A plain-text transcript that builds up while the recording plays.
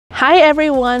Hi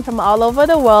everyone from all over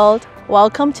the world.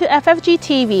 Welcome to FFG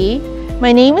TV.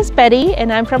 My name is Betty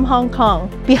and I'm from Hong Kong.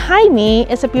 Behind me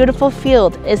is a beautiful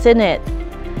field, isn't it?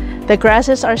 The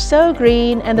grasses are so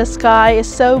green and the sky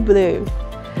is so blue.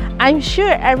 I'm sure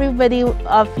everybody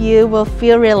of you will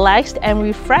feel relaxed and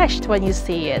refreshed when you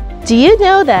see it. Do you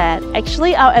know that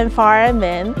actually our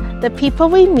environment, the people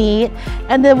we meet,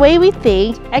 and the way we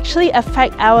think actually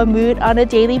affect our mood on a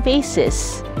daily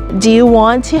basis? Do you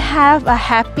want to have a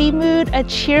happy mood, a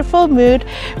cheerful mood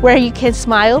where you can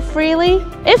smile freely?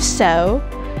 If so,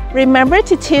 remember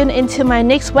to tune into my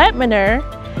next webinar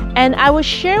and I will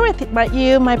share with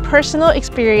you my personal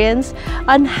experience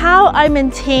on how I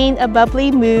maintain a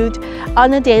bubbly mood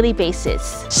on a daily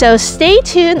basis. So stay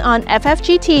tuned on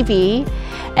FFG TV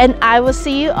and I will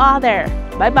see you all there.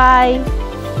 Bye bye.